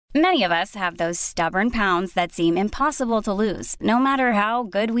Many of us have those stubborn pounds that seem impossible to lose, no matter how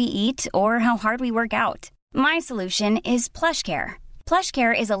good we eat or how hard we work out. My solution is PlushCare.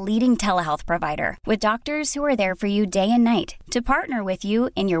 PlushCare is a leading telehealth provider with doctors who are there for you day and night to partner with you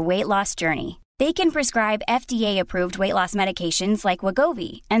in your weight loss journey. They can prescribe FDA-approved weight loss medications like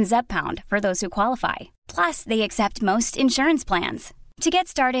Wegovy and Zepbound for those who qualify. Plus, they accept most insurance plans. To get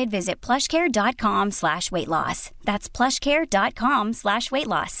started, visit plushcare.com/weightloss. That's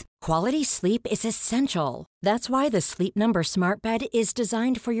plushcare.com/weightloss. Quality sleep is essential. That's why the Sleep Number Smart Bed is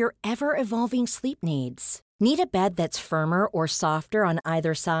designed for your ever-evolving sleep needs. Need a bed that's firmer or softer on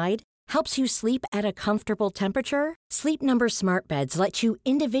either side? Helps you sleep at a comfortable temperature? Sleep Number Smart Beds let you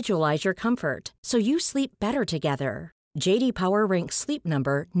individualize your comfort, so you sleep better together. JD Power ranks Sleep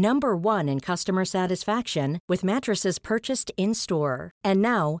Number #1 in customer satisfaction with mattresses purchased in-store. And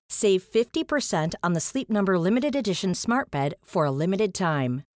now, save 50% on the Sleep Number Limited Edition Smart Bed for a limited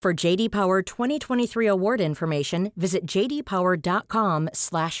time. For JD Power 2023 award information, visit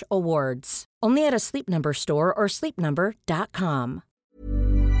jdpower.com/awards. Only at a Sleep Number store or sleepnumber.com.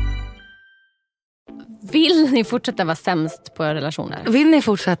 Vill ni fortsätta vara sämst på relationer? Vill ni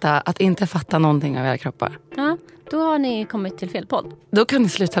fortsätta att inte fatta någonting av era kroppar? Ja, då har ni kommit till fel podd. Då kan ni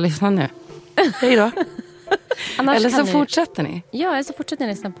sluta lyssna nu. Hej då. Eller så fortsätter ni. Ja, eller så fortsätter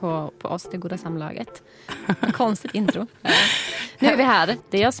ni lyssna på oss, det goda samlaget. Konstigt intro. Nu är vi här.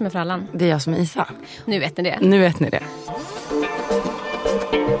 Det är jag som är Frallan. Det är jag som är Isa. Nu vet ni det. Nu vet ni det.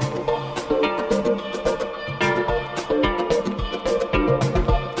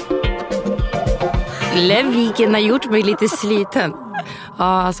 Levviken har gjort mig lite sliten.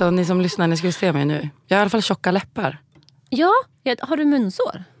 Ja, alltså ni som lyssnar, ni skulle se mig nu. Jag har i alla fall tjocka läppar. Ja, har du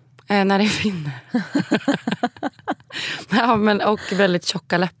munsår? När det finner. Ja, men och väldigt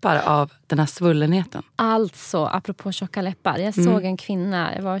tjocka läppar av den här svullenheten. Alltså, apropå tjocka läppar. Jag såg en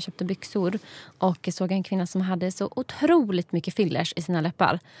kvinna, jag var och köpte byxor. Och jag såg en kvinna som hade så otroligt mycket fillers i sina läppar.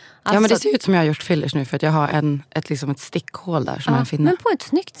 Alltså, ja, men det ser ut som jag har gjort fillers nu. För att jag har ett stickhål där som jag finner. Men på ett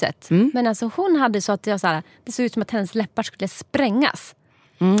snyggt sätt. Men alltså hon hade så att det såg ut som att hennes läppar skulle sprängas.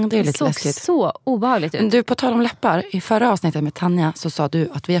 Det är lite läskigt. Så obehagligt ut. Du, på tal om läppar, i förra avsnittet med Tanja så sa du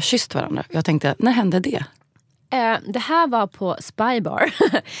att vi har kysst varandra. Jag tänkte, när hände det? Det här var på Spybar.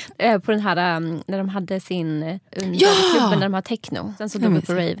 På den här, när de hade sin klubben där de har techno. Sen så drog vi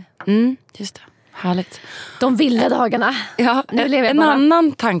på rave. Just det. Härligt. De vilda dagarna. Ja, nu lever jag en bara.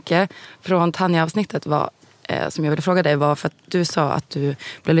 annan tanke från Tanja-avsnittet var, som jag ville fråga dig, var för att du sa att du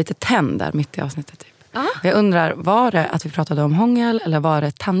blev lite tänd där mitt i avsnittet. Typ. Jag undrar, var det att vi pratade om hångel eller var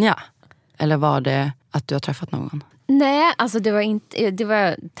det Tanja? Eller var det att du har träffat någon? Nej, alltså det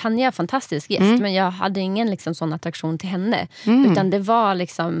var Tanja, fantastisk gäst, men jag hade ingen liksom sån attraktion till henne. Utan det var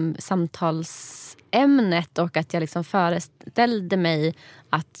liksom samtalsämnet och att jag liksom föreställde mig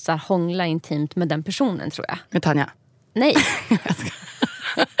att så här, hångla intimt med den personen, tror jag. Med Tanja? Nej.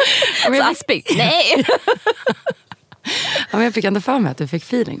 Så aspig. Nej. Ja, men jag fick ändå för mig att du fick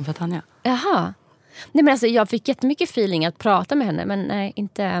feeling för Tanja. Jaha. Nej, men alltså jag fick jättemycket feeling att prata med henne, men nej,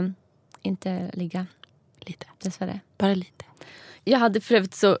 inte ligga. Lite. Dessvärre. Bara lite. Jag hade för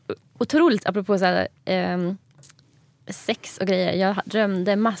övrigt så otroligt, apropå så här, sex och grejer. Jag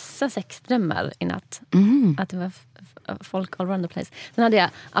drömde massa sexdrömmar i natt. Att det var folk all around the place. Sen hade jag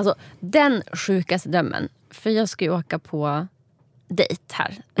alltså den sjukaste drömmen. För jag ska ju åka på dejt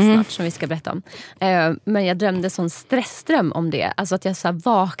här snart som vi ska berätta om. Men jag drömde sån stressdröm om det. Alltså att jag så här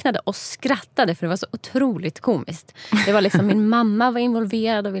vaknade och skrattade för det var så otroligt komiskt. Det var liksom min mamma var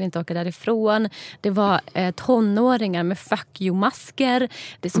involverad och ville inte åka därifrån. Det var tonåringar med fuck you-masker.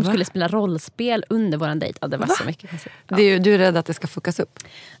 Det som skulle spela rollspel under våran dejt. Ja, det var så mycket konstigt. Ja. Du är rädd att det ska fuckas upp?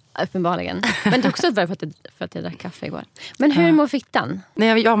 Uppenbarligen. Men det är också för att jag drack kaffe igår. Men hur mår fittan?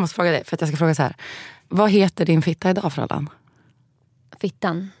 Nej, jag måste fråga dig för att jag ska fråga så här. Vad heter din fitta idag, Frallan?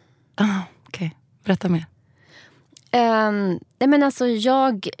 Fittan. Okej. Berätta mer. Men alltså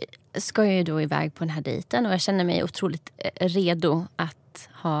jag ska ju då iväg på den här dejten och jag känner mig otroligt redo att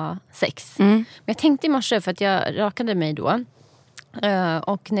ha sex. Men jag tänkte i morse, för att jag rakade mig då.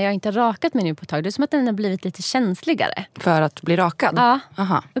 Och när jag inte har rakat mig nu på ett tag, det är som att den har blivit lite känsligare. För att bli rakad? Ja.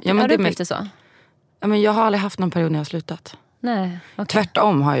 Aha. Ja, men har du upplevt det så? Ja, men jag har aldrig haft någon period när jag har slutat. Nej, okay.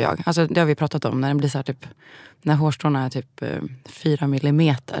 Tvärtom har jag. Alltså, det har vi pratat om. När den blir så här, typ, när hårstråna är typ 4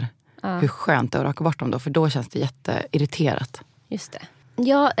 millimeter. Hur skönt det är att raka bort dem då. För då känns det jätteirriterat. Just det.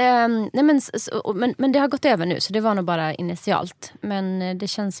 Ja, nej men det har gått över nu. Så det var nog bara initialt. Men det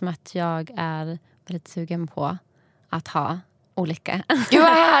känns som att jag är väldigt sugen på att ha olika Gud,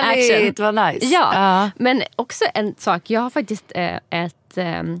 vad härligt, vad nice. Ja, men också en sak. Jag har faktiskt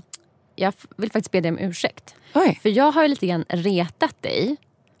jag vill faktiskt be dig om ursäkt. Oj. För jag har ju lite grann retat dig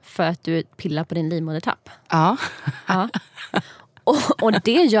för att du pillar på din livmodertapp. Ja. Ja. Och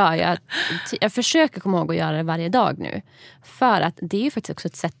det gör jag. Jag försöker komma ihåg att göra det varje dag nu. För att det är ju faktiskt också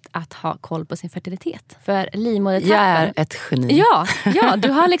ett sätt att ha koll på sin fertilitet. För livmodertappen... Jag är ett geni. Ja, du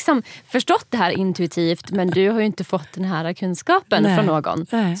har liksom förstått det här intuitivt. Men du har ju inte fått den här kunskapen från någon.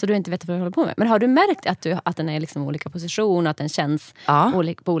 Nej. Så du inte vet vad du håller på med. Men har du märkt att den är liksom olika position, att den känns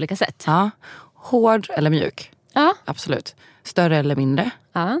på olika sätt? Ja. Hård eller mjuk? Ja. Absolut. Större eller mindre?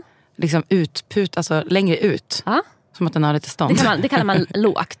 Ja. Liksom utput, alltså längre ut. Ja. Som att den har lite stånd. Det kallar man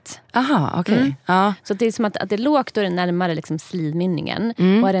lågt. Aha, okej. Ja. Så det är som att det är lågt, då är det närmare liksom slidmynningen.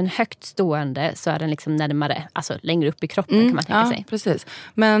 Och är den högt stående så är den liksom närmare, alltså längre upp i kroppen kan man tänka sig. Precis.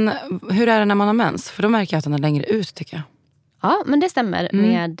 Men hur är det när man har mens? För då märker jag att den är längre ut, tycker jag. Ja, men det stämmer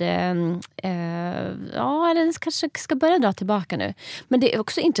med... den kanske ska börja dra tillbaka nu. Men det är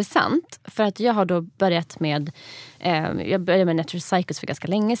också intressant, för att jag har då börjat med... jag började med Natural Cycles för ganska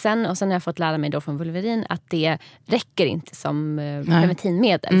länge sedan. Och sen har jag fått lära mig då från Vulverin att det räcker inte som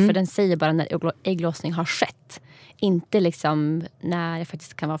preventivmedel. För den säger bara när ägglossning har skett. Inte liksom när jag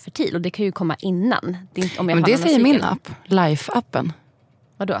faktiskt kan vara fertil. Och det kan ju komma innan. Det är inte, om jag men har det säger cykel. min app, Life-appen.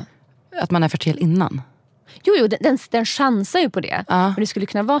 Vadå? Att man är fertil innan. Jo, den chansar ju på det. Ja. Men det skulle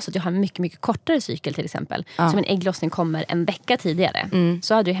kunna vara så att jag har en mycket, mycket kortare cykel till exempel. Som en ägglossning kommer en vecka tidigare.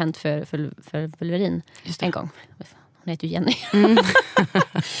 Så hade det ju hänt för Vulverin en gång. Hon heter ju Jenny.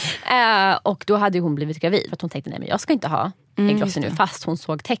 Och då hade hon blivit gravid. För att hon tänkte, nej men jag ska inte ha ägglossning nu. Fast hon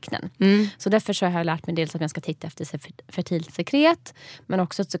såg tecknen. Så därför så har jag lärt mig dels att man ska titta efter fertilt sekret. Men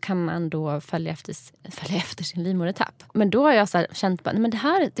också så kan man då följa efter sin livmodertapp. Men då har jag så här känt, nej men det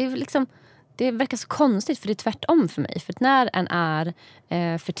här, det är liksom... Det verkar så konstigt, för det är tvärtom för mig. För att när en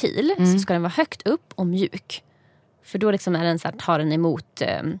är fertil så ska den vara högt upp och mjuk. För då liksom är den så här, tar den emot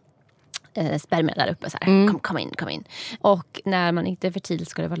spermier där uppe. Så här, kom in. Och när man inte är fertil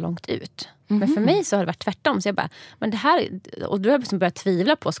ska det vara långt ut. Men för mig så har det varit tvärtom. Så jag bara, men det här... Och då har jag liksom börjat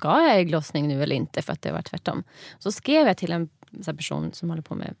tvivla på, ska jag ha ägglossning nu eller inte? För att det har varit tvärtom. Så skrev jag till en så här person som håller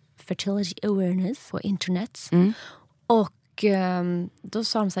på med fertility awareness på internet. Och då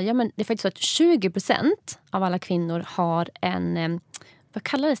sa de så här, ja men det är faktiskt så att 20% av alla kvinnor har en, vad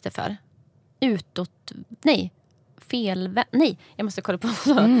kallades det för? Nej, jag måste kolla på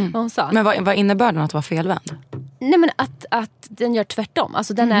vad hon sa. Men vad innebär den att vara felvänd? Nej men att den gör tvärtom.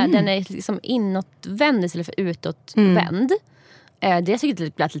 Alltså den är liksom inåtvänd istället för utåtvänd. Det tycker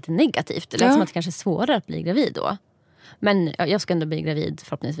jag lät lite negativt. Det lät som att det kanske är svårare att bli gravid då. Men jag ska ändå bli gravid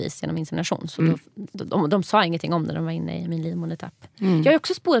förhoppningsvis genom insemination. Så de sa ingenting om det. De var inne i min livmodertapp. Jag har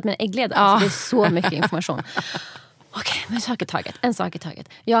också spolat mina äggledare. Alltså det är så mycket information. Okej, men en sak i taget.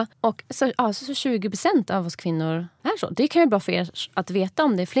 Ja, och så 20% av oss kvinnor är så. Det kan ju vara bra för er att veta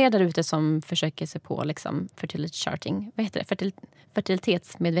om det är fler där ute som försöker sig på liksom fertility charting. Vad heter det?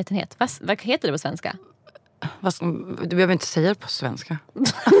 Fertilitetsmedvetenhet. Vad heter det på svenska? Du behöver inte säga det på svenska.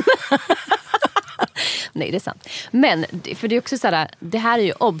 Nej, det är sant. Men för det är också så här, det här är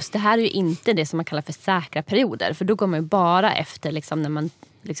ju obs, det här är ju inte det som man kallar för säkra perioder. För då går man ju bara efter liksom, när man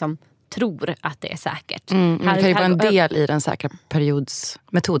liksom tror att det är säkert. Det kan ju vara en del i den säkra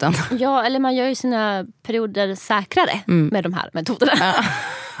periodsmetoden. Ja, eller man gör ju sina perioder säkrare med de här metoderna.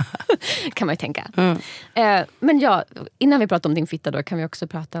 Kan man ju tänka. Men ja, innan vi pratar om din fitta då kan vi också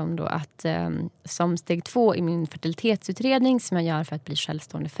prata om då att som steg 2 i min fertilitetsutredning som jag gör för att bli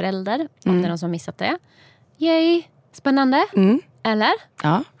självstående förälder. Om det är någon som har missat det. Yay! Spännande. Eller?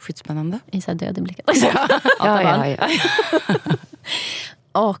 Ja, skitspännande. Isa död i blicken. Ja.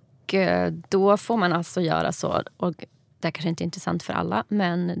 Och då får man alltså göra så. Och det är kanske inte är intressant för alla.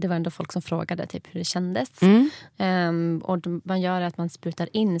 Men det var ändå folk som frågade typ hur det kändes. Och man gör att man sprutar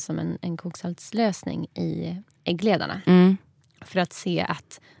in som en koksaltslösning i äggledarna. För att se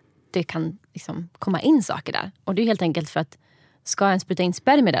att det kan liksom komma in saker där. Och det är helt enkelt för att ska en spruta in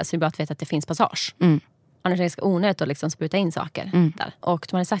spermier där så är det bra att veta att det finns passage. Annars är det ganska onödigt att liksom spruta in saker där. Och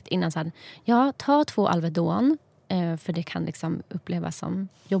de hade sagt innan så här, ja, ta 2 Alvedon. För det kan liksom upplevas som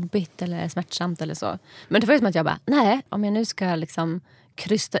jobbigt eller smärtsamt eller så. Men det var ju som att jag bara, nej, om jag nu ska liksom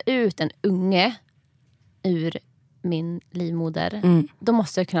krysta ut en unge ur min livmoder, då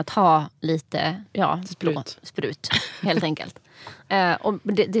måste jag kunna ta lite sprut helt enkelt. Och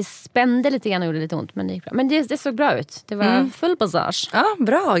det spände lite grann och gjorde lite ont, men det gick bra. Men det såg bra ut. Det var full passage. Ja,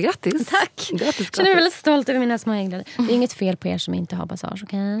 bra, grattis. Tack. Grattis. Jag känner mig väldigt stolt över mina små äggledare. Det är inget fel på er som inte har passage,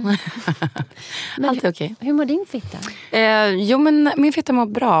 okej? Allt är okej. Hur mår din fitta? Jo, men min fitta mår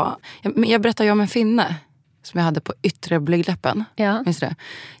bra. Jag berättade ju om en finne som jag hade på yttre blygdläppen. Ja. Minns du det?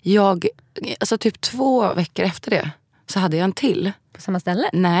 Alltså typ 2 veckor efter det så hade jag en till. På samma ställe?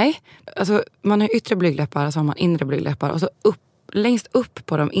 Nej, alltså man har yttre blygdläppar och så har man inre blygdläppar. Och så längst upp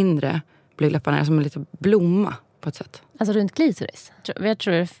på de inre blygdläpparna är som en liten blomma på ett sätt. Alltså runt klitoris. Jag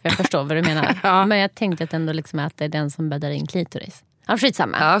tror jag förstår vad du menar. Ja. Men jag tänkte att ändå liksom att det är den som bäddar in klitoris. Ja,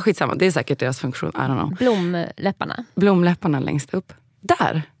 skitsamma. Ja, skitsamma. Det är säkert deras funktion. I don't know. Blomläpparna. Blomläpparna längst upp.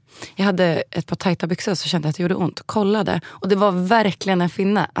 Där! Jag hade ett par tajta byxor så kände jag att det gjorde ont. Kollade. Och det var verkligen en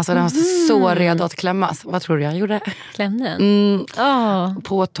finne. Alltså den var så redo att klämmas. Vad tror du jag gjorde? Klämde den?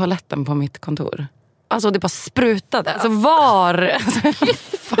 På toaletten på mitt kontor. Alltså det bara sprutade. Alltså var?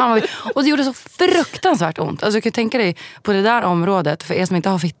 Fan, och det gjorde så fruktansvärt ont. Alltså du kan tänka dig på det där området. För er som inte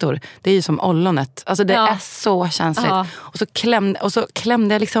har fittor. Det är ju som ollonet. Alltså det är så känsligt. Och så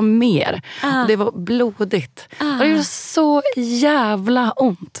klämde jag liksom mer. Och det var blodigt. Och det gjorde så jävla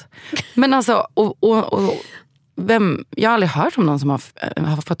ont. Men alltså jag har aldrig hört om någon som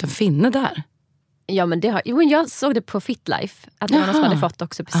har fått en finne där. Ja, men jag såg det på FitLife. Att det var någon som hade fått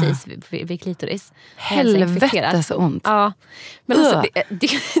också precis vid klitoris. Helvete så ont. Ja. Men alltså,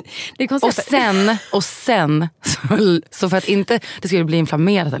 det är konstigt. Och sen så för att inte det skulle bli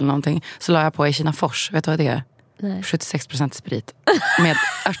inflammerat eller någonting så la jag på i Kinafors. Vet du vad det är? Nej. 76% sprit med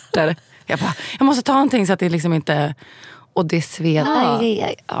örter. Jag måste ta någonting så att det liksom inte... Och det sved.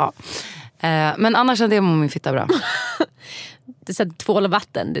 Ja. Men annars är det min fitta bra. Det så tvål och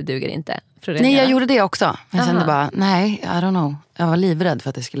vatten, det duger inte. Nej, jag gjorde det också. Jag kände bara, nej, I don't know. Jag var livrädd för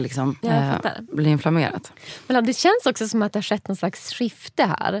att det skulle liksom, bli inflammerat. Men det känns också som att det har skett någon slags skifte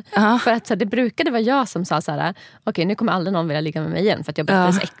här. För att så, det brukade vara jag som sa så här: okej, nu kommer aldrig någon vilja ligga med mig igen för att jag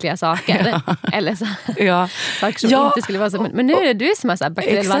berättade så äckliga saker. Eller så, saker som inte skulle vara så. Men nu är det du som har så här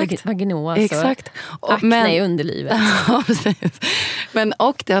bakteriell vaginos och akne i underlivet. Ja, precis. Men,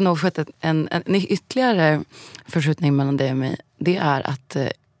 och det har nog skett en ytterligare förskjutning mellan dig och mig. Det är att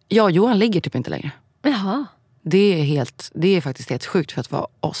Johan ligger typ inte längre. Jaha. Det är faktiskt helt sjukt för att vara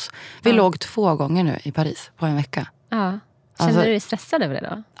oss. Vi låg 2 gånger nu i Paris på en vecka. Ja. Kände du dig stressad över det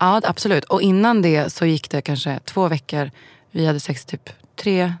då? Ja, absolut. Och innan det så gick det kanske 2 veckor. Vi hade sex typ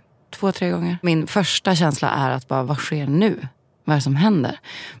 2-3 gånger. Min första känsla är att bara, vad sker nu? Vad är det som händer?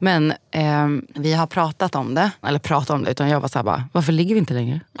 Men vi har pratat om det. Eller pratat om det, utan jag var så här bara, varför ligger vi inte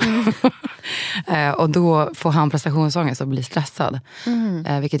längre? Och då får han prestationsångest och blir stressad.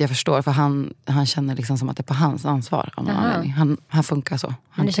 Vilket jag förstår, för han känner liksom som att det är på hans ansvar. Av någon anledning. Han funkar så.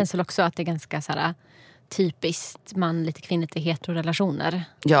 Men det känns väl också att det är ganska så här, typiskt manligt kvinnligt i heterorelationer.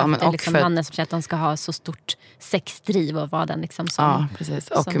 Ja, men det är liksom mannen som säger att de ska ha så stort sexdriv och vara den liksom som... Ja, precis.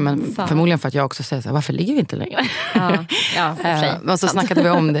 Men förmodligen för att jag också säger så här, varför ligger vi inte längre? Men så snackade vi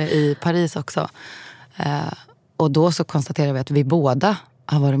om det i Paris också. Och då så konstaterade vi att vi båda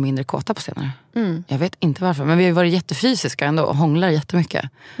har varit mindre kåta på senare. Jag vet inte varför, men vi har varit jättefysiska ändå och hånglar jättemycket.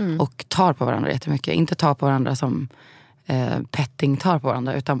 Och tar på varandra jättemycket. Inte tar på varandra som petting tar på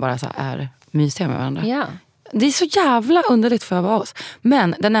varandra, utan bara så är mysiga med varandra. Ja. Det är så jävla underligt för att vara oss.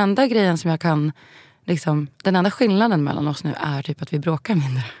 Men den enda grejen som jag kan liksom, den enda skillnaden mellan oss nu är typ att vi bråkar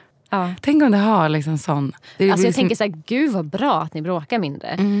mindre. Ja. Tänk om det har liksom sån... Alltså jag tänker så här, gud vad bra att ni bråkar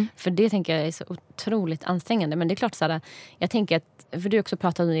mindre. För det tänker jag är så otroligt ansträngande. Men det är klart så här, jag tänker att, för du också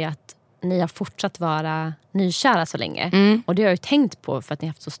pratade om det, att ni har fortsatt vara nykära så länge. Och det har jag ju tänkt på för att ni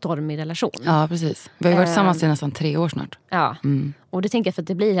har haft så stormig relation. Ja, precis. Vi har varit tillsammans i nästan 3 år snart. Ja, och det tänker jag för att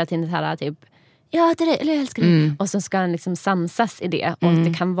det blir hela tiden så här typ, ja det är det, eller jag älskar det. Och så ska en liksom samsas i det. Och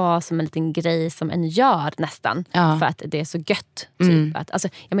det kan vara som en liten grej som en gör nästan. För att det är så gött. Typ. Att, alltså,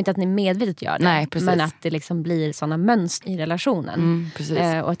 jag menar inte att ni medvetet gör det. Nej, men att det liksom blir sådana mönster i relationen.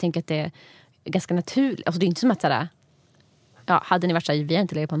 Och jag tänker att det är ganska naturligt. Alltså det är inte som att sådär, ja, hade ni varit såhär, vi har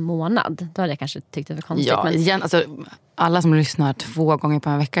inte legat på en månad, då hade jag kanske tyckt det var konstigt. Ja, men... igen, alltså, alla som lyssnar 2 gånger på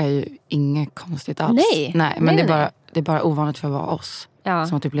en vecka är ju inget konstigt alls. Nej, men det är bara ovanligt för att vara oss. Ja.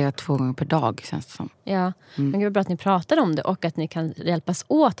 Som att typ legat 2 gånger per dag, känns det som. Ja, men det är bra att ni pratar om det och att ni kan hjälpas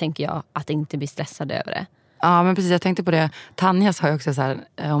åt, tänker jag, att inte bli stressade över det. Ja, men precis, jag tänkte på det. Tanja sa ju också så här,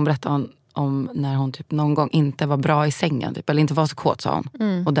 hon berättade om när hon typ någon gång inte var bra i sängen, typ, eller inte var så kåt, sa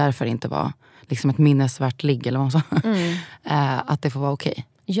hon. Och därför inte var liksom ett minnesvärt ligg eller vad hon sa. Att det får vara okej.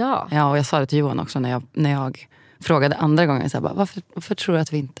 Ja. Ja, och jag sa det till Johan också när jag frågade andra gången så här, bara, varför tror du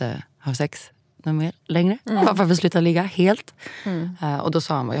att vi inte har sex mer längre? Varför vi slutar ligga helt? Och då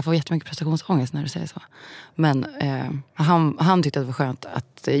sa han, jag får jättemycket prestationsångest när du säger så. Men han tyckte att det var skönt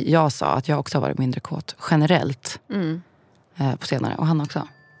att jag sa att jag också har varit mindre kåt generellt på senare. Och han också.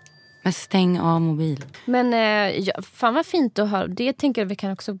 Men stäng av mobil. Men ja, fan vad fint att höra. Det tänker jag vi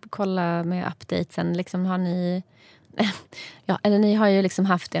kan också kolla med updatesen. Liksom har ni... ja, eller ni har ju liksom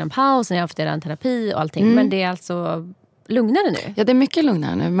haft er en paus, ni har haft er en terapi och allting. Men det är alltså lugnare nu? Ja, det är mycket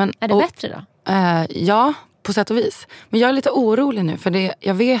lugnare nu. Men, är det bättre då? Ja, på sätt och vis. Men jag är lite orolig nu. För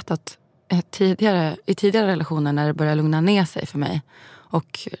jag vet att i tidigare relationer när det börjar lugna ner sig för mig.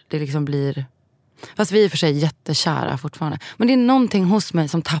 Och det liksom blir... Fast vi är för sig jättekära fortfarande. Men det är någonting hos mig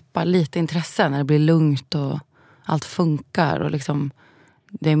som tappar lite intresse när det blir lugnt och allt funkar. Och liksom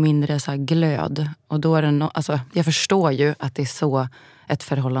det är mindre så här glöd. Och då är det alltså, jag förstår ju att det är så ett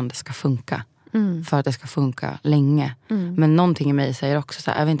förhållande ska funka. För att det ska funka länge. Men någonting i mig säger också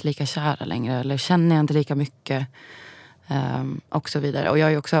så här, är vi inte lika kära längre? Eller känner jag inte lika mycket? Och så vidare. Och jag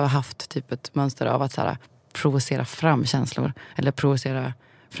har ju också haft typ ett mönster av att så här, provocera fram känslor. Eller provocera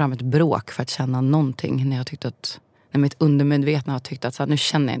fram ett bråk för att känna någonting. När jag tyckte att, när mitt undermedvetna har tyckt att så här, nu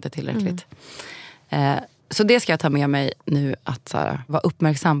känner jag inte tillräckligt. Så det ska jag ta med mig nu. Att så här, vara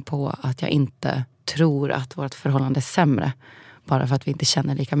uppmärksam på att jag inte tror att vårt förhållande är sämre. Bara för att vi inte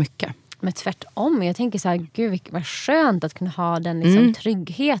känner lika mycket. Men tvärtom, jag tänker så här, gud vad skönt att kunna ha den liksom,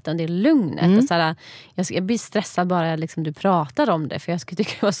 tryggheten, det lugnet. Och så här, jag blir stressad bara liksom, du pratar om det. För jag skulle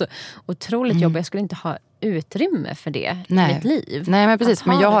tycka det var så otroligt jobbigt. Jag skulle inte ha utrymme för det i mitt liv. Nej, men precis.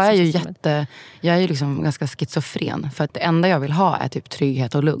 Men jag är ju jag är ju liksom ganska schizofren. För att det enda jag vill ha är typ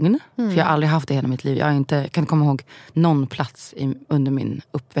trygghet och lugn. För jag har aldrig haft det i hela mitt liv. Jag kan komma ihåg någon plats under min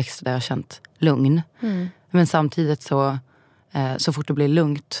uppväxt där jag har känt lugn. Men samtidigt så fort det blir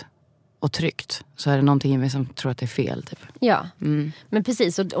lugnt och tryggt så är det någonting i mig som tror att det är fel typ. Ja, men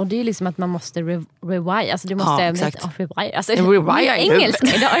precis. Och det är ju liksom att man måste rewire. Alltså du måste... exakt. Rewire. Alltså, rewire engelska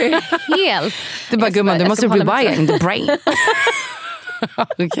idag är helt... Du bara, gumman, du måste rewire in the brain.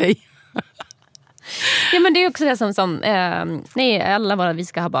 Okej. Ja, men det är också det som nej, alla bara vi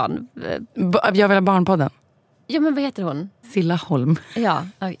ska ha barn. Jag vill ha barnpodden. Ja, men vad heter hon? Silla Holm. Ja,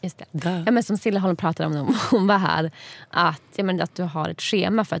 just det. Ja, men som Silla Holm pratade om när hon var här. Att du har ett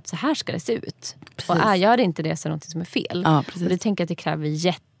schema för att så här ska det se ut. Precis. Och gör det inte det så är det något som är fel. Ja, precis. Och du tänker att det kräver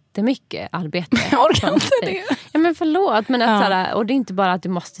jättemycket arbete. Jag orkar inte det. Ja, men förlåt. Men att, såhär, och det är inte bara att du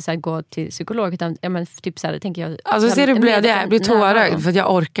måste såhär, gå till psykolog. Utan typ såhär, tänker jag... Alltså ser du jag blir tårögd för att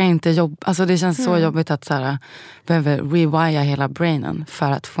jag orkar inte jobba. Alltså det känns så jobbigt att såhär, behöver rewire hela brainen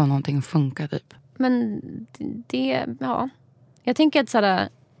för att få någonting att funka typ. Men det, ja. Jag tänker att såhär...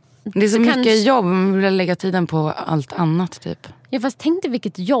 Det är så mycket jobb, man vill lägga tiden på allt annat typ. Ja, fast tänk dig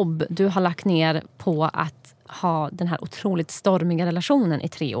vilket jobb du har lagt ner på att ha den här otroligt stormiga relationen i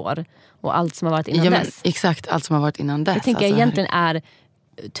 3 år. Och allt som har varit innan dess. Exakt, allt som har varit innan dess. Jag tänker alltså, egentligen är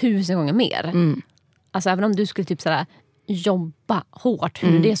 1000 gånger mer. Alltså även om du skulle typ sådär jobba hårt,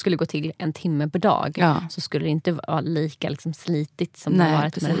 hur det skulle gå till 1 timme per dag, så skulle det inte vara lika liksom, slitigt som det har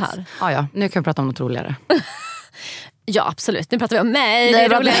varit med det här. Ja, nu kan vi prata om något roligare. Ja, absolut. Nu pratar vi om mig. Det är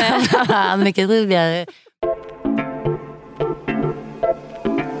roligare. Mycket roligare.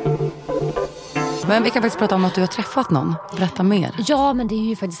 Men vi kan faktiskt prata om att du har träffat någon. Berätta mer. Ja, men det är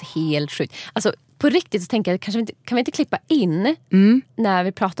ju faktiskt helt sjukt. Alltså, på riktigt så tänker jag, kan vi inte klippa in när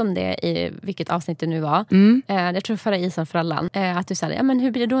vi pratar om det i vilket avsnitt det nu var. Jag tror förra isen för alla. Att du säger, ja, men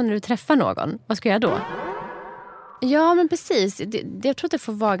hur blir det då när du träffar någon? Vad ska jag då? Ja, men precis. Jag tror att det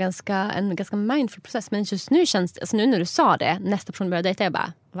får vara en ganska mindful process. Men just nu känns det, alltså nu när du sa det, nästa person börjar dejta, jag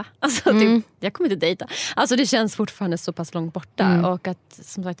bara, va? Alltså typ, jag kommer inte dejta. Alltså det känns fortfarande så pass långt borta. Och att,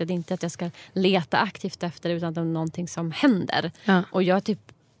 som sagt, att det inte är att jag ska leta aktivt efter det, utan att det är någonting som händer. Ja. Och jag typ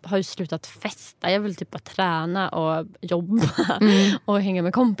har ju slutat festa. Jag vill typ bara träna och jobba och hänga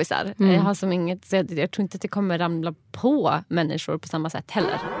med kompisar. Jag har som inget, så jag tror inte att det kommer ramla på människor på samma sätt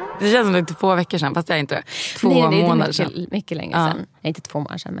heller. Det känns som det är 2 veckor sedan, fast jag är inte 2 månader sedan. Nej, mycket längre sedan. Inte 2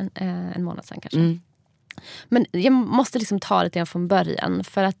 månader sedan, men 1 månad sedan kanske. Men jag måste liksom ta det från början.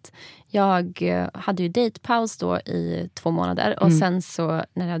 För att jag hade ju datepaus då i 2 månader. Och sen så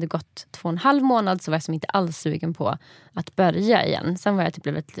när det hade gått 2,5 månader så var jag som inte alls sugen på att börja igen. Sen var jag typ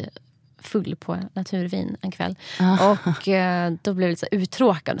blivit full på naturvin en kväll. Och då blev jag lite så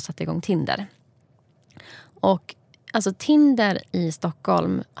uttråkad och satte igång Tinder. Och alltså Tinder i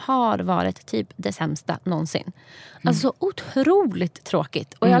Stockholm har varit typ det sämsta någonsin. Alltså så otroligt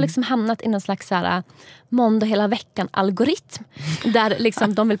tråkigt. Och jag har liksom hamnat i någon slags så här, måndag hela veckan algoritm. Där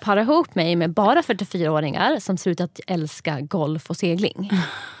liksom de vill para ihop mig med bara 44-åringar som ser ut att älska golf och segling.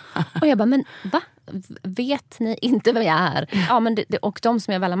 Och jag bara, men va? Vet ni inte vem jag är? Ja, men och de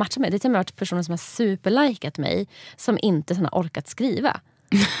som jag väl har matchat med, det är till och med varit personer som har superlikat mig, som inte har orkat skriva.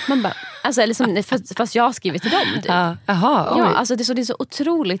 Man bara, alltså, eller som, fast jag har skrivit till dem. Typ. Aha, ja, alltså det är så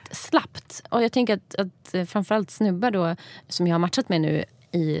otroligt slappt. Och jag tänker att framförallt snubbar då, som jag har matchat med nu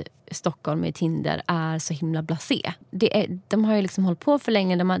i Stockholm med Tinder, är så himla blasé. De har ju liksom hållit på för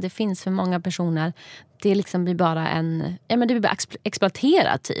länge, det finns för många personer. Det liksom blir bara det blir bara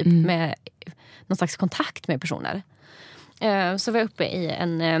exploaterat typ, med någon slags kontakt med personer. Så var jag uppe i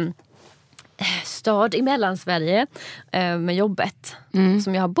stad i Mellansverige med jobbet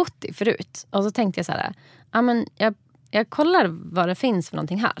som jag har bott i förut. Och så tänkte jag så här, men jag kollar vad det finns för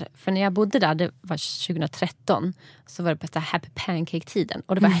någonting här. För när jag bodde där, det var 2013, så var det på så här Happy Pancake-tiden.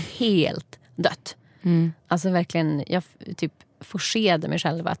 Och det var helt dött. Alltså verkligen, jag typ forcerade mig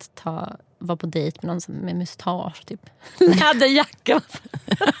själv att vara på dejt med någon med mustasch, typ läderjacka.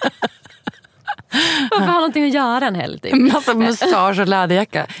 Varför har någonting att göra en helg? Typ? Alltså mustasch och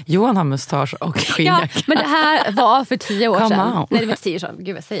läderjacka. Johan har mustasch och skinnjacka. Ja, men det här var för 10 år sedan. On. Nej, det var 10 år sedan.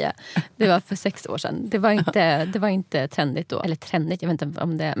 Gud, vad säger jag? Det var för 6 år sedan. Det var inte trendigt då. Eller trendigt, jag vet inte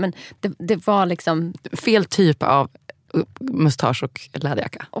om det. Men det var liksom... Fel typ av mustasch och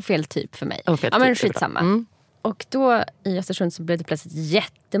läderjacka. Och fel typ för mig. Ja, men skitsamma. Och då i Östersund så blev det plötsligt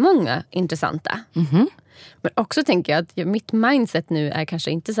jättemånga intressanta. Men också tänker jag att mitt mindset nu är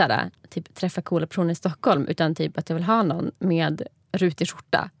kanske inte så här, typ träffa coola personer i Stockholm, utan typ att jag vill ha någon med rutig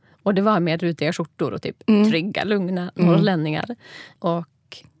skjorta. Och det var med rutiga skjortor och typ trygga, lugna norrlänningar.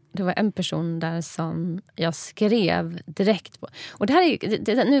 Och det var en person där som jag skrev direkt på. Och det här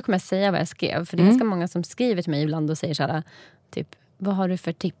är nu kommer jag säga vad jag skrev. För det är ganska många som skriver till mig ibland och säger så här, typ, vad har du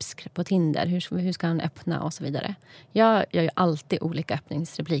för tips på Tinder? Hur ska han öppna och så vidare. Jag gör ju alltid olika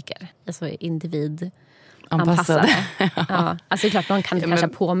öppningsrepliker. Alltså individanpassade. Ja, alltså det är klart, man kan kanske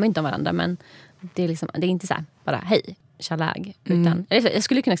påminna om varandra, men det är, liksom, det är inte så här, bara hej, tjaläg. Utan, jag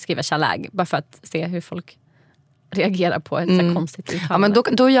skulle kunna skriva tjaläg bara för att se hur folk reagerar på ett så här konstigt uttalande. Ja,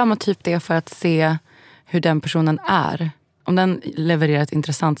 men då gör man typ det för att se hur den personen är. Om den levererar ett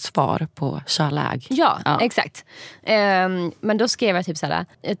intressant svar på tjaläg. Ja, exakt. Men då skrev jag typ så här,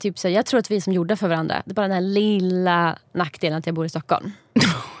 jag tror att vi är som gjorda för varandra. Det är bara den här lilla nackdelen att jag bor i Stockholm.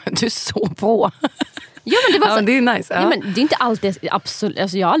 Du är så på. Ja, men det var så, det är nice. Ja, men det är inte alltid absolut,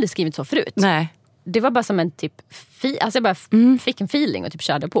 alltså jag har aldrig skrivit så förut. Nej. Det var bara som en typ alltså jag bara fick en feeling och typ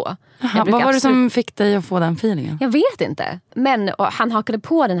körde på. Vad var det som fick dig att få den feelingen? Jag vet inte. Men han hakade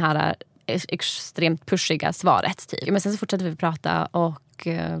på den här extremt pushiga svaret typ. Men sen så fortsatte vi prata och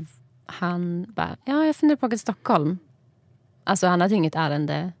han bara, jag funderar på att åka till Stockholm. Alltså han hade inget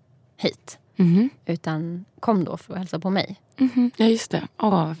ärende hit. Utan kom då för att hälsa på mig. Ja, just det.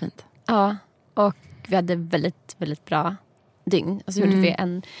 Vad fint. Ja, och vi hade väldigt, väldigt bra dygn. Och så gjorde vi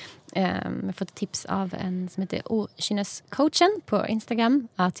jag fått tips av en som heter Okynnescoachen på Instagram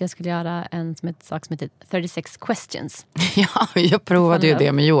att jag skulle göra en sak som heter 36 questions. Ja, jag provade ju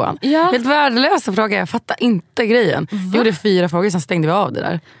det med Johan. Ja. Helt värdelösa frågor, jag fattar inte grejen. Jag gjorde 4 frågor, sen stängde vi av det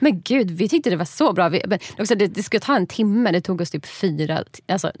där. Men gud, vi tyckte det var så bra. Det skulle ta en timme, det tog oss typ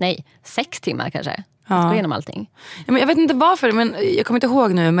 6 timmar kanske. Att gå igenom allting. Ja, men jag vet inte varför, men jag kommer inte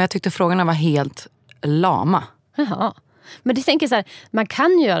ihåg nu, men jag tyckte frågorna var helt lama. Jaha. Men det tänker så här, man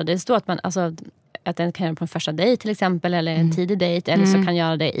kan ju göra det så att man, alltså, att den kan göra på en första dejt till exempel, eller en tidig dejt, eller så kan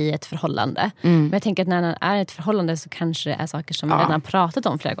göra det i ett förhållande. Men jag tänker att när man är i ett förhållande så kanske det är saker som man redan har pratat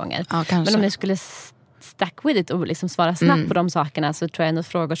om flera gånger. Ja, men om ni skulle stack with it och liksom svara snabbt på de sakerna, så tror jag ändå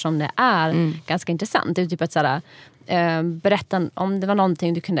frågor som det är ganska intressant. Det är typ att såhär, berätta om det var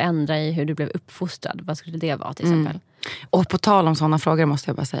någonting du kunde ändra i hur du blev uppfostrad. Vad skulle det vara till exempel? Och på tal om sådana frågor måste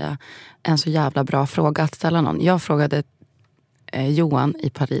jag bara säga, en så jävla bra fråga att ställa någon. Jag frågade Johan i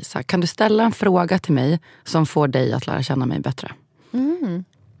Paris, kan du ställa en fråga till mig som får dig att lära känna mig bättre?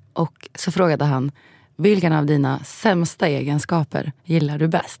 Och så frågade han, vilken av dina sämsta egenskaper gillar du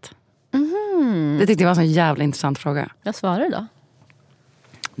bäst? Det tyckte jag var en så jävla intressant fråga. Jag svarade då.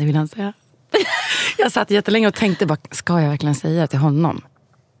 Det vill han säga. Jag satt jättelänge och tänkte bara, ska jag verkligen säga till honom?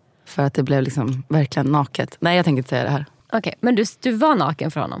 För att det blev liksom verkligen naket. Nej, jag tänker inte säga det här. Okej, men du var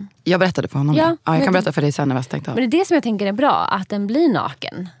naken för honom? Jag berättade för honom. Ja, jag kan berätta för dig sen när jag har stängt av. Men det är det som jag tänker är bra, att den blir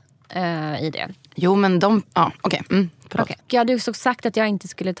naken i det. Jo, men okej. Okay. Jag hade ju också sagt att jag inte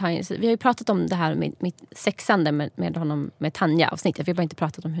skulle ta in. Vi har ju pratat om det här med mitt sexande med honom, med Tanja-avsnittet. Vi har bara inte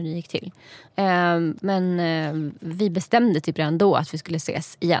pratat om hur det gick till. Men vi bestämde typ redan då att vi skulle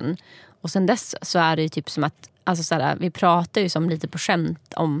ses igen. Och sen dess så är det ju typ som att, alltså såhär, vi pratar ju som lite på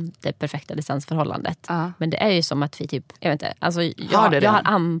skämt om det perfekta distansförhållandet. Men det är ju som att vi typ, jag vet inte, alltså jag har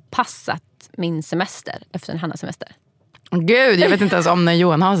anpassat min semester efter en Hannas semester. Gud, jag vet inte ens om när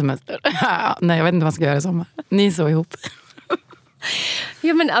Johan har semester. Nej, jag vet inte vad man ska göra i sommar. Ni är så ihop.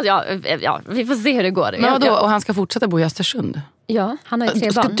 Ja, men ja, vi får se hur det går. Men vadå? Och han ska fortsätta bo i Östersund? Ja, han har ju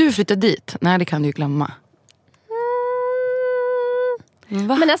 3 barn. Ska du flytta dit? Nej, det kan du ju glömma.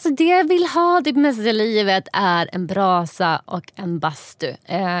 Va? Men alltså det jag vill ha det mesta i livet är en brasa och en bastu.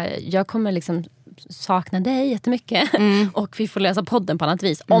 Jag kommer liksom sakna dig jättemycket. Och vi får lösa podden på annat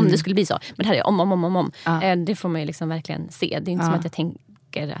vis. Om det skulle bli så. Men det här är om. Det får man ju liksom verkligen se. Det är inte som att jag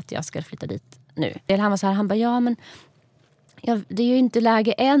tänker att jag ska flytta dit nu. Han var så här, han bara, ja men det är ju inte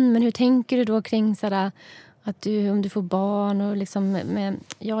läge än, men hur tänker du då kring sådär, att om du får barn och liksom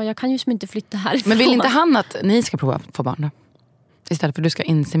jag kan ju som inte flytta härifrån. Men vill inte han att ni ska prova att få barn då? Istället för att du ska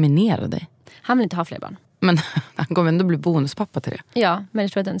inseminera dig. Han vill inte ha fler barn. Men han kommer ändå bli bonuspappa till det. Ja, men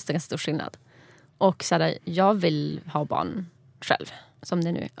jag tror att det är en ganska stor skillnad. Och sådär, jag vill ha barn själv, som det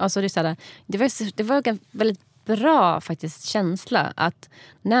är nu. Alltså det är sådär, det var en väldigt bra faktiskt känsla att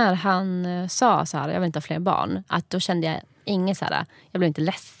när han sa så här, jag vill inte ha fler barn, att då kände jag inget så här, jag blev inte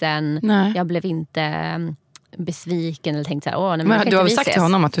ledsen, Nej. jag blev inte besviken eller tänkte så här, nej, men du har väl sagt till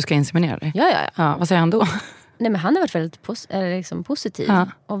honom att du ska inseminera dig? Ja. Vad säger han då? Nej, men han har varit väldigt positiv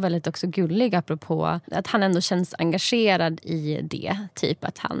och väldigt också gullig, apropå att han ändå känns engagerad i det. Typ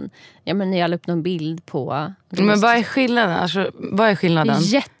att han, när jag la upp någon bild på... Men vad är skillnaden? Alltså, vad är skillnaden?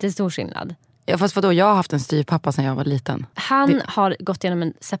 Jättestor skillnad. Ja, fast vadå, jag har haft en styvpappa sedan jag var liten. Han har gått igenom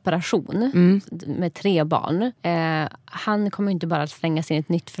en separation med 3 barn. Han kommer inte bara att slänga sig in i ett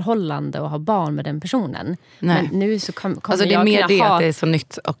nytt förhållande och ha barn med den personen. Nej. Men nu så kommer alltså det är mer det att det är så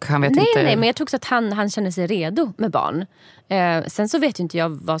nytt och han vet inte... Nej, men jag tror också att han känner sig redo med barn. Sen så vet ju inte jag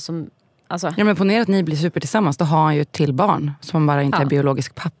vad som... Alltså... Ja, men ponera att ni blir super tillsammans, då har han ju ett till barn som han bara inte är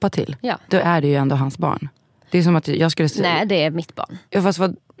biologisk pappa till. Ja. Då är det ju ändå hans barn. Det är som att jag skulle säga... Nej, det är mitt barn. Ja, fast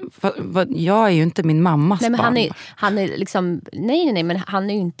jag är ju inte min mammas men barn. Han är liksom... Nej, men han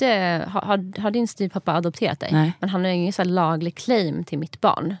är ju inte... Har din styvpappa adopterat dig? Nej. Men han har ju ingen så laglig claim till mitt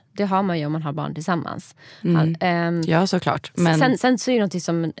barn. Det har man ju om man har barn tillsammans. Ja, såklart. Men... Sen så är det något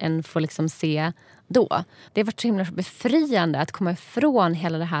som en får liksom se då. Det har varit så himla befriande att komma ifrån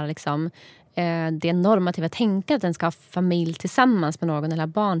hela det här liksom... det normativa tänket att den ska ha familj tillsammans med någon eller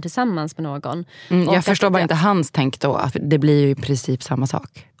barn tillsammans med någon. Jag förstår bara inte hans tänk då, att det blir ju i princip samma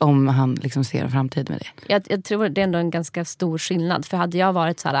sak om han liksom ser en framtid med det. Jag tror det är ändå en ganska stor skillnad, för hade jag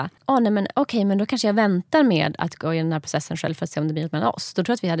varit så här, men då kanske jag väntar med att gå i den här processen själv för att se om det blir något mellan oss. Då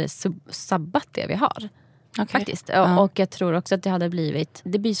tror jag att vi hade sabbat det vi har. Okay. Faktiskt. Och jag tror också att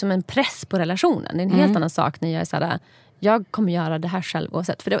det blir som en press på relationen. Det är en helt annan sak när jag är så här, jag kommer göra det här själv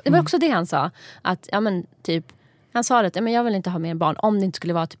oavsett. För det var också det han sa. Att, han sa att jag vill inte ha mer barn om det inte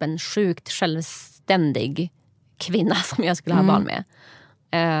skulle vara typ en sjukt självständig kvinna som jag skulle ha barn med.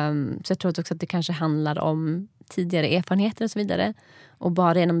 Så jag tror också att det kanske handlar om tidigare erfarenheter och så vidare. Och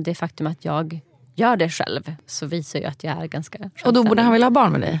bara genom det faktum att jag gör det själv så visar ju att jag är ganska självständig. Och då borde han vilja ha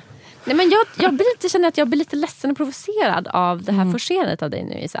barn med dig? Nej, men jag känner att jag blir lite ledsen och provocerad av det här forcerandet av dig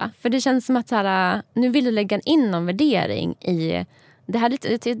nu, Isa. För det känns som att så här, nu vill du lägga in någon värdering i det här.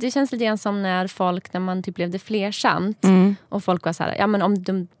 Det känns lite grann som när man typ levde flersamt och folk var så här, men om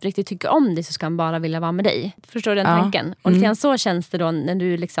de riktigt tycker om dig så ska han bara vilja vara med dig. Förstår du den tanken? Och lite grann så känns det då när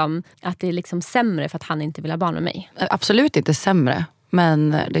du liksom, att det är liksom sämre för att han inte vill ha barn med mig. Absolut inte sämre,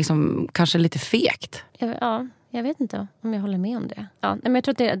 men liksom kanske lite fekt. Ja. Jag vet inte om jag håller med om det. Ja, men jag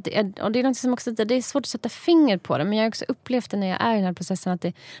tror att det är något som också, det är svårt att sätta finger på det. Men jag har också upplevt det när jag är i den här processen att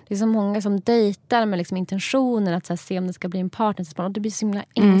det är så många som dejtar med liksom intentionen att så här, se om det ska bli en partner. Och det blir så himla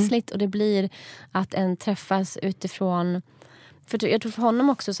ängsligt och det blir att en träffas utifrån... För jag tror för honom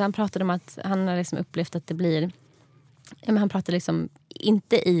också, så han pratade om att han har liksom upplevt att det blir... Ja, men han pratar liksom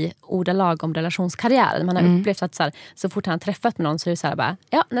inte i ordalag om relationskarriären. Man har upplevt att så fort han har träffat med någon så är det så här bara,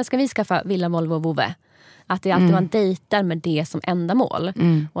 när ska vi skaffa villa, Volvo och Vove? Att det är alltid man dejtar med det som enda mål.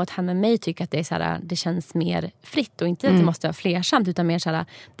 Och att han med mig tycker att det är så här, det känns mer fritt. Och inte att det måste vara flersamt, utan mer så här,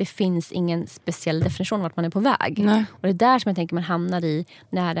 det finns ingen speciell definition vart man är på väg. Nej. Och det är där som jag tänker man hamnar i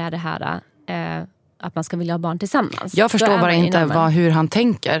när det är det här... att man ska vilja ha barn tillsammans. Jag förstår bara inte hur han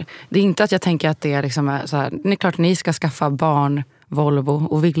tänker. Det är inte att jag tänker att det är liksom så här, det är klart att ni ska skaffa barn, Volvo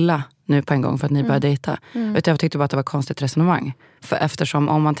och villa nu på en gång för att ni börjar dejta. Utan jag tyckte bara att det var ett konstigt resonemang. För eftersom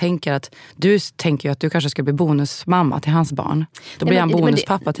om man tänker att du tänker ju att du kanske ska bli bonusmamma till hans barn. Då blir han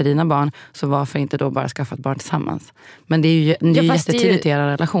bonuspappa till dina barn. Så varför inte då bara skaffa ett barn tillsammans? Men det är ju jättetidigt i er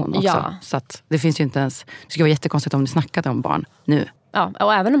relation också. Ja. Så att det finns ju inte ens... Det skulle vara jättekonstigt om du snackade om barn nu. Ja,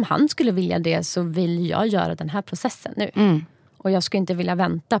 och även om han skulle vilja det så vill jag göra den här processen nu. Och jag skulle inte vilja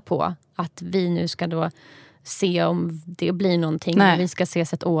vänta på att vi nu ska då se om det blir någonting. Nej. Vi ska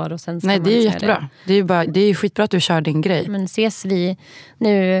ses ett år och sen ska det är ju jättebra. Det är ju skitbra att du kör din grej. Men ses vi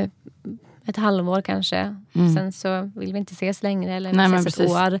nu ett halvår kanske. Sen så vill vi inte ses längre eller ses ett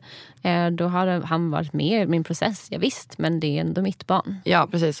år. Då har han varit med i min process. Ja, visst, men det är ändå mitt barn. Ja,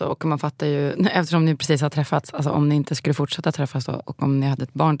 precis. Och man fattar ju, eftersom ni precis har träffats, alltså om ni inte skulle fortsätta träffas då, och om ni hade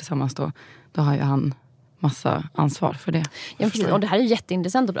ett barn tillsammans då har ju han massa ansvar för det. Ja, precis. Och det här är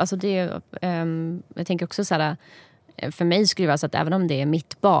jätteintressant. Alltså det är, jag tänker också så här, för mig skulle det vara så att även om det är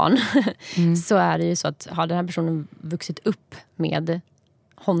mitt barn så är det ju så att har den här personen vuxit upp med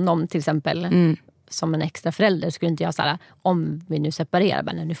honom till exempel som en extra förälder skulle inte jag säga om vi nu separerar,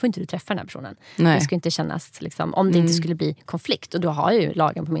 men nu får inte du träffa den här personen. Nej. Det skulle inte kännas liksom, om det inte skulle bli konflikt, och då har jag ju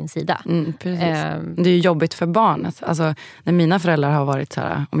lagen på min sida. Precis. Det är ju jobbigt för barnet. Alltså, när mina föräldrar har varit så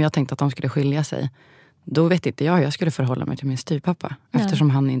här, om jag tänkte att de skulle skilja sig, då vet inte jag skulle förhålla mig till min styvpappa. Eftersom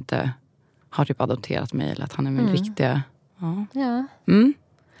han inte har typ adopterat mig, eller att han är min riktiga... Ja.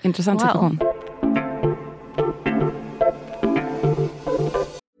 Intressant situation.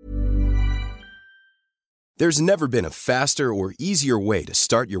 There's never been a faster or easier way to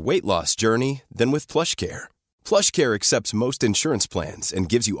start your weight loss journey than with PlushCare. PlushCare accepts most insurance plans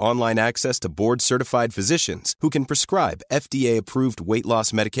and gives you online access to board-certified physicians who can prescribe FDA-approved weight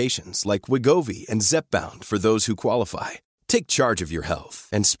loss medications like Wegovy and Zepbound for those who qualify. Take charge of your health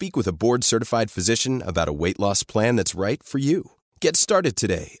and speak with a board-certified physician about a weight loss plan that's right for you. Get started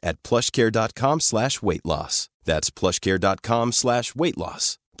today at plushcare.com/weightloss. That's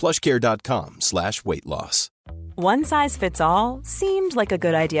plushcare.com/weightloss. plushcare.com/weightloss. One size fits all seemed like a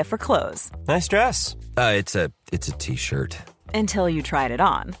good idea for clothes. Nice dress. It's a t-shirt. Until you tried it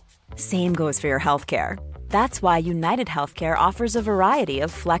on. Same goes for your healthcare. That's why United Healthcare offers a variety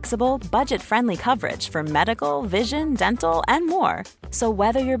of flexible, budget-friendly coverage for medical, vision, dental, and more. So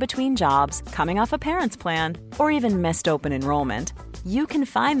whether you're between jobs, coming off a parent's plan, or even missed open enrollment, you can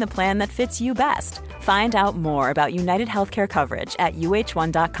find the plan that fits you best. Find out more about United Healthcare coverage at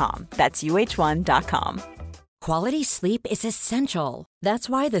uh1.com. That's uh1.com. Quality sleep is essential. That's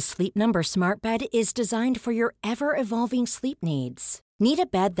why the Sleep Number Smart Bed is designed for your ever-evolving sleep needs. Need a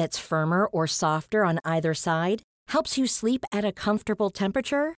bed that's firmer or softer on either side? Helps you sleep at a comfortable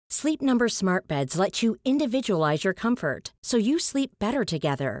temperature? Sleep Number Smart Beds let you individualize your comfort, so you sleep better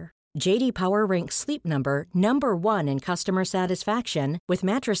together. JD Power ranks Sleep Number #1 in customer satisfaction with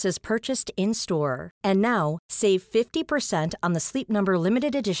mattresses purchased in-store. And now, save 50% on the Sleep Number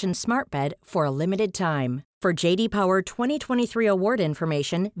Limited Edition Smart Bed for a limited time. For JD Power 2023 award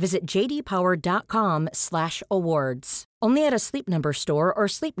information, visit jdpower.com/awards. Only at a Sleep Number store or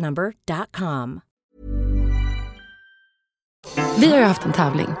sleepnumber.com. Vi har ju haft en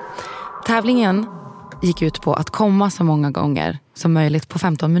tävling. Tävlingen gick ut på att komma så många gånger som möjligt på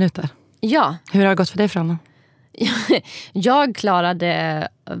 15 minuter. Ja. Hur har det gått för dig, Franna? Jag klarade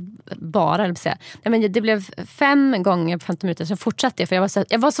bara, nej, men det blev 5 gånger på 15 minuter. Så fortsatte jag, för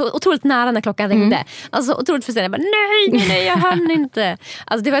jag var så otroligt nära när klockan ringde. Alltså otroligt för sen, jag bara nej, jag hann inte.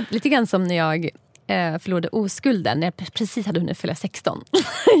 Alltså det var lite grann som när jag förlorade oskulden när jag precis hade hunnit fylla 16.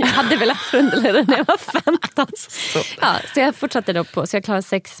 Jag hade velat förundra när jag var 15. Så jag fortsatte då på, så jag klarade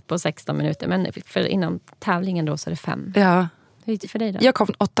 6 på 16 minuter. Men för inom tävlingen då så är det 5. Ja. Hur för dig då? Jag kom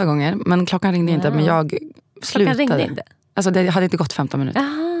 8 gånger, men klockan ringde inte. Men jag slutade. Klockan ringde inte? Alltså det hade inte gått 15 minuter.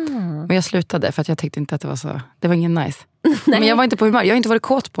 Aha. Men jag slutade för att jag tyckte inte att det var så... Det var ingen nice. Men jag var inte på humör. Jag har inte varit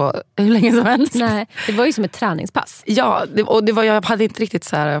kåt på hur länge som helst. Nej, det var ju som ett träningspass. Ja, jag hade inte riktigt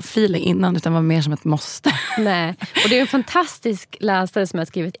så här feeling innan, utan var mer som ett måste. Nej, och det är en fantastisk läsare som har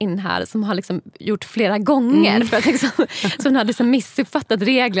skrivit in här, som har liksom gjort flera gånger för att liksom, så hon hade liksom missuppfattat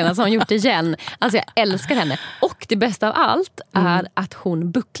reglerna, så hon gjort det igen. Alltså jag älskar henne. Och det bästa av allt är att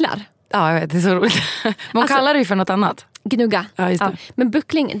hon bucklar. Ja, jag vet, det är så roligt. Man kallar det ju för något annat. Gnugga. Ja, just det. Men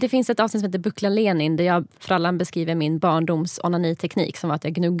buckling, det finns ett avsnitt som heter Buckla Lenin, där jag för alla beskriver min barndoms onaniteknik, som var att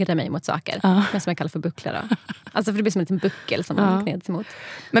jag gnuggade mig mot saker. Men som jag kallar för buckla då. Alltså för det blir som en liten buckel som man kneds emot.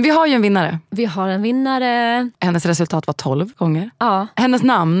 Men vi har ju en vinnare. Vi har en vinnare. Hennes resultat var 12 gånger. Ja. Hennes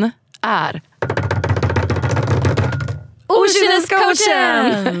namn är...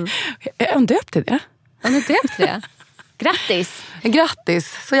 Okynnescoachen! Är hon döpt till det? Hon är döpt till det. Grattis!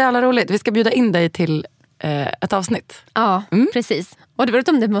 Grattis, så jävla roligt. Vi ska bjuda in dig till ett avsnitt. Ja, precis. Och det var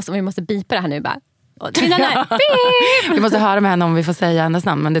om vi måste bipa det här nu bara. Vi måste höra med henne om vi får säga hennes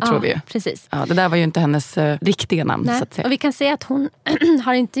namn, men det tror vi ju. Precis. Ja, det där var ju inte hennes riktiga namn. Så att säga. Och vi kan säga att hon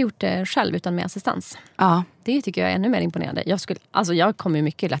har inte gjort det själv utan med assistans. Ja. Det tycker jag är ännu mer imponerande. Jag kommer ju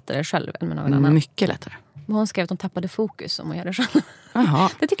mycket lättare själv än med någon annan. Mycket lättare. Men hon skrev att hon tappade fokus om hon gör det själv. Aha,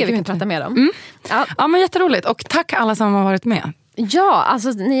 det tycker jag vi kan prata mer om. Ja, men jätteroligt. Och tack alla som har varit med. Ja, alltså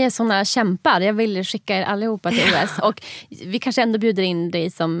ni är såna kämpar. Jag vill skicka er allihopa till OS. Och vi kanske ändå bjuder in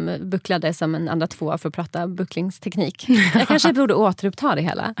dig som bucklade som en andra 2 för att prata bucklingsteknik. Jag kanske borde återuppta det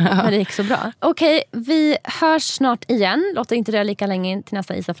hela. Men det gick så bra. Okej, vi hörs snart igen. Låter inte det lika länge till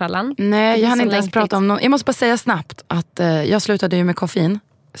nästa Isafrallan. Nej, jag hann inte ens prata om någon. Jag måste bara säga snabbt att jag slutade ju med koffein.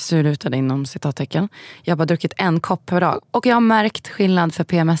 Slutade inom citattecken. Jag har bara druckit 1 kopp per dag. Och jag har märkt skillnad för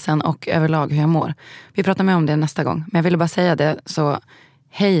PMSen och överlag hur jag mår. Vi pratar mer om det nästa gång. Men jag ville bara säga det, så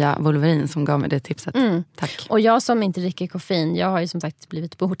Heja Wolverine som gav mig det tipset. Tack. Och jag som inte dricker koffein, jag har ju som sagt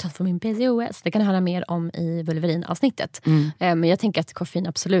blivit botad för min PCOS. Det kan jag höra mer om i Wolverine-avsnittet. Men jag tänker att koffein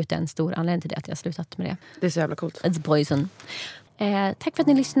absolut är en stor anledning till det, att jag har slutat med det. Det är så jävla coolt. It's poison. Tack för att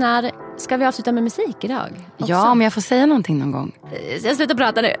ni lyssnar. Ska vi avsluta med musik idag också? Ja, men jag får säga någonting någon gång. Jag slutar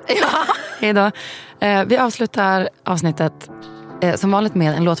prata nu. Hej då. Vi avslutar avsnittet som vanligt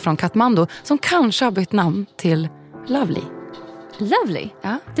med en låt från Kathmandu som kanske har bytt namn till Lovely. Lovely?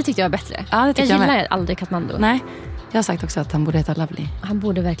 Ja. Det tyckte jag var bättre. Ja, det tyckte jag jag gillar med. aldrig Kathmandu. Nej, jag har sagt också att han borde heta Lovely. Han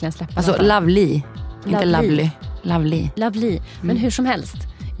borde verkligen släppa. Alltså Lovely, inte Lovely. Lovely. Men hur som helst.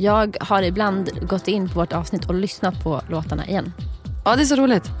 Jag har ibland gått in på vårt avsnitt och lyssnat på låtarna igen. Ja, det är så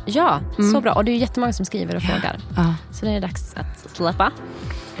roligt. Ja, så bra. Och det är ju jättemånga som skriver och frågar. Ja. Så det är dags att släppa.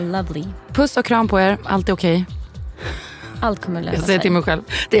 Lovely. Puss och kram på er, allt är okej. Allt kommer lösa sig. Jag säger till mig själv,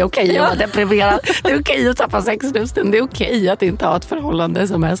 det är okej att vara deprimerad. Det är okej att tappa sexlusten. Det är okej att inte ha ett förhållande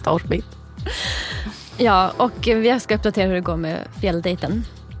som är stormigt. Ja, och vi ska uppdatera hur det går med fjälldejten.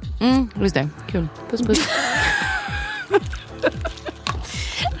 Just det, kul. Puss.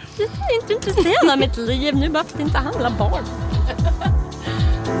 Jag är inte intresserad av mitt liv nu, bara för att det inte handlar om barn.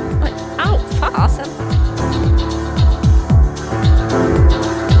 Au, fasen.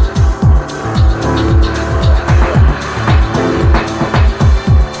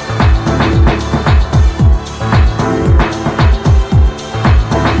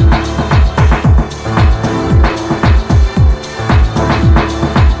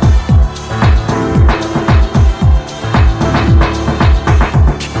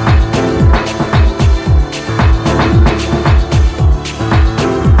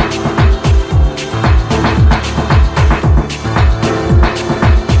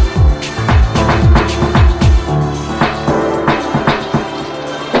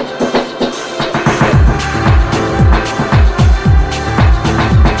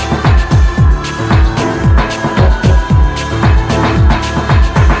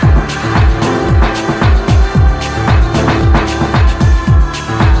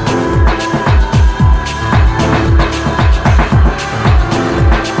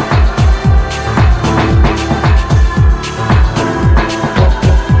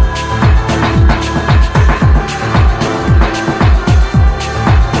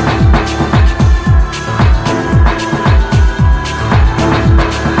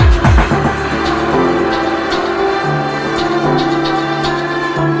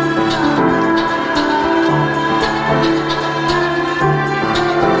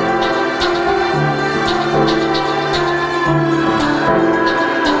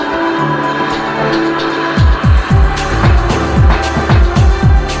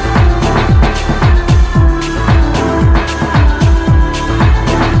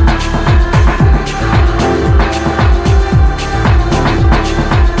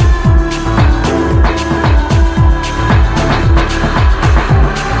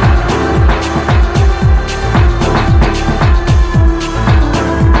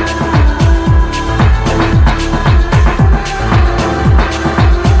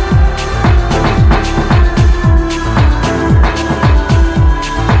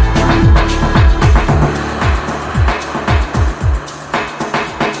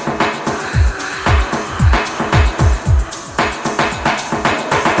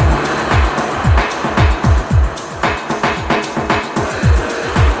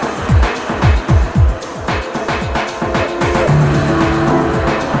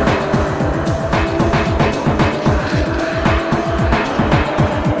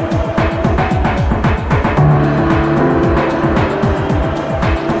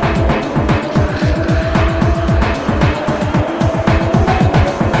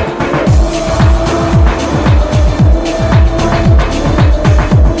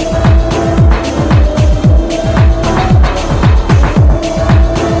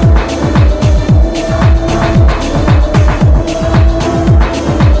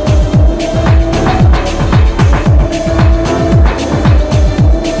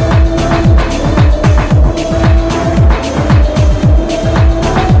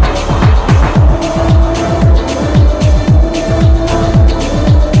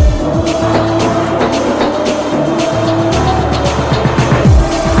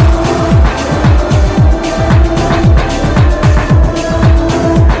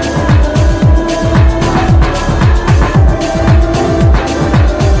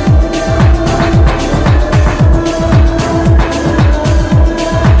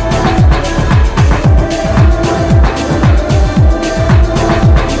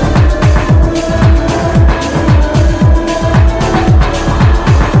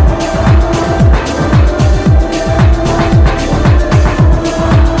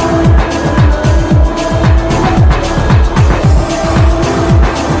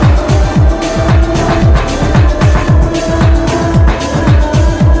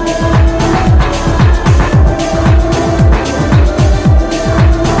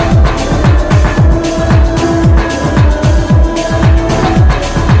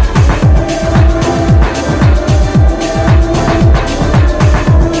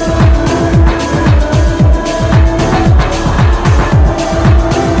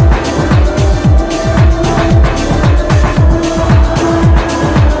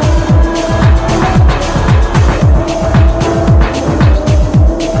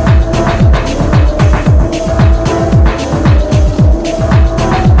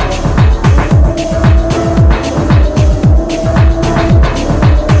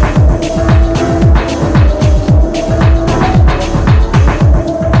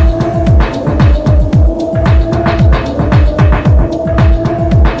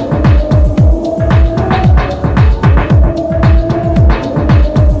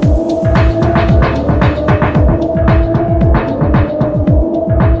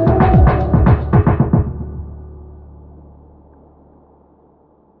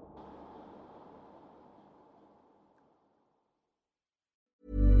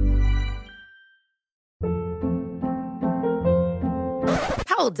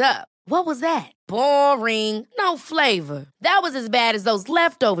 Hold up. What was that? Boring. No flavor. That was as bad as those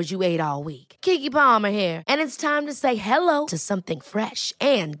leftovers you ate all week. Keke Palmer here, and it's time to say hello to something fresh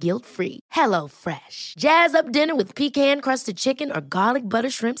and guilt-free. Hello Fresh. Jazz up dinner with pecan-crusted chicken or garlic butter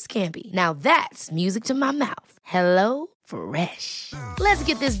shrimp scampi. Now that's music to my mouth. Hello Fresh. Let's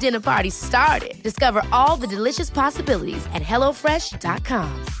get this dinner party started. Discover all the delicious possibilities at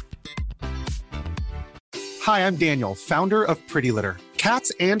hellofresh.com. Hi, I'm Daniel, founder of Pretty Litter.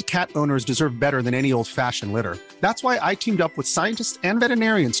 Cats and cat owners deserve better than any old-fashioned litter. That's why I teamed up with scientists and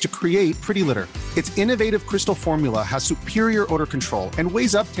veterinarians to create Pretty Litter. Its innovative crystal formula has superior odor control and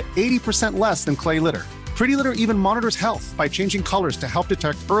weighs up to 80% less than clay litter. Pretty Litter even monitors health by changing colors to help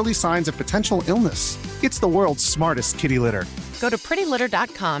detect early signs of potential illness. It's the world's smartest kitty litter. Go to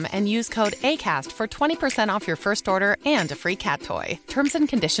prettylitter.com and use code ACAST for 20% off your first order and a free cat toy. Terms and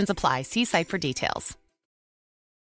conditions apply. See site for details.